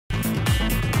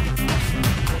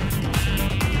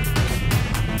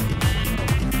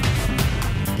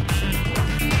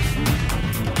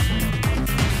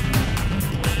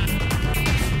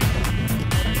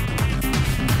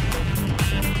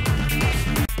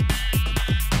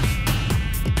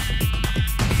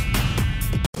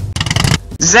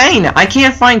Zane, I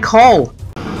can't find Cole.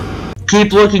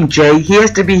 Keep looking, Jay. He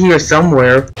has to be here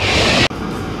somewhere.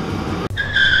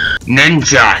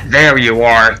 Ninja, there you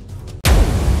are.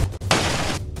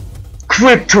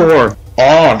 Cryptor!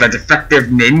 Oh, the defective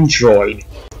nindroid.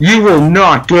 You will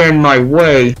not get in my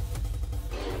way.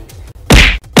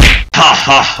 Ha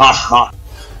ha ha ha.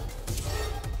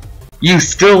 You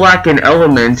still lack an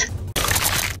element.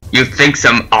 You think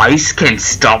some ice can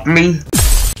stop me?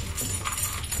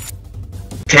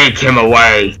 Take him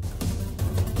away.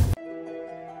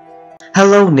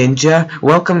 Hello, Ninja.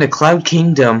 Welcome to Cloud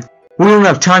Kingdom. We don't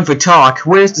have time for talk.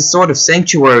 Where's the Sword of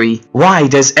Sanctuary? Why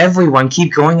does everyone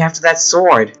keep going after that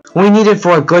sword? We need it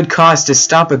for a good cause to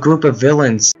stop a group of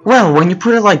villains. Well, when you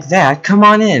put it like that, come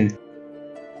on in.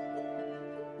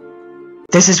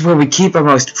 This is where we keep our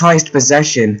most prized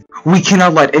possession. We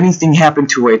cannot let anything happen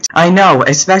to it. I know,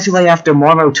 especially after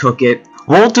Moro took it.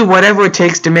 We'll do whatever it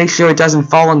takes to make sure it doesn't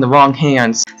fall in the wrong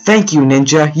hands. Thank you,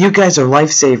 Ninja. You guys are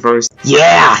lifesavers.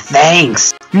 Yeah,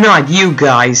 thanks. Not you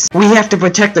guys. We have to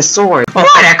protect the sword.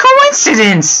 What a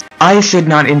coincidence! I should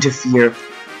not interfere.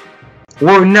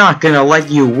 We're not gonna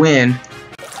let you win.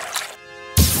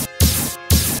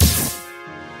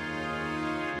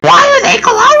 Why are they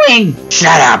glowing?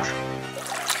 Shut up.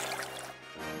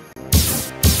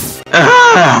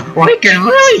 We could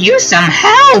really use some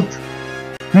help.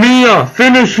 Nya,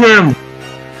 finish him!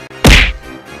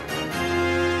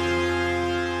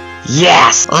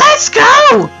 Yes, let's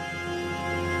go!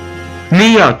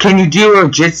 Nya, can you do our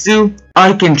jutsu?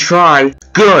 I can try.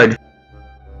 Good.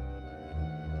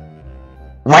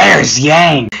 Where's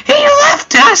Yang? He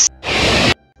left us!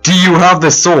 Do you have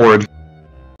the sword?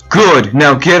 Good,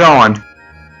 now get on.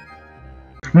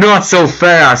 Not so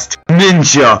fast!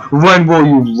 Ninja, when will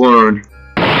you learn?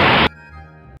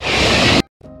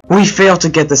 We failed to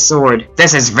get the sword.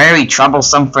 This is very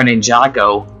troublesome for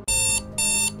Ninjago.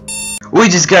 We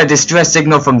just got a distress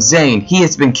signal from Zane. He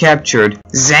has been captured.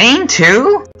 Zane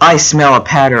too? I smell a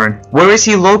pattern. Where is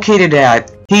he located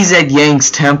at? He's at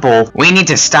Yang's temple. We need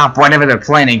to stop whatever they're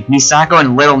planning. Misako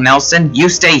and Little Nelson, you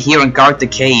stay here and guard the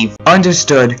cave.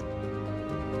 Understood.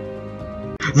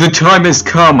 The time has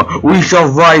come. We shall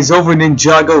rise over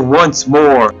Ninjago once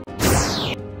more.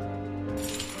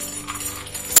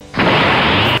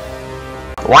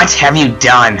 What have you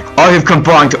done? I have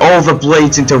combined all the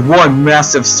blades into one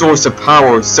massive source of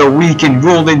power so we can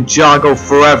rule Ninjago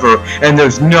forever, and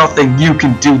there's nothing you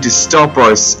can do to stop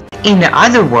us. In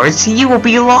other words, you will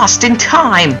be lost in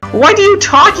time. What are you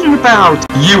talking about?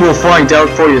 You will find out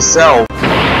for yourself.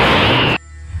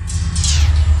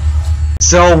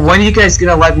 So, when are you guys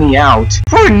gonna let me out?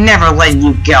 We're never letting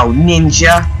you go,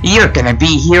 Ninja. You're gonna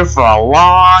be here for a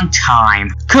long time.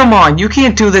 Come on, you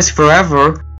can't do this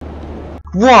forever.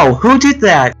 Whoa, who did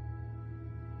that?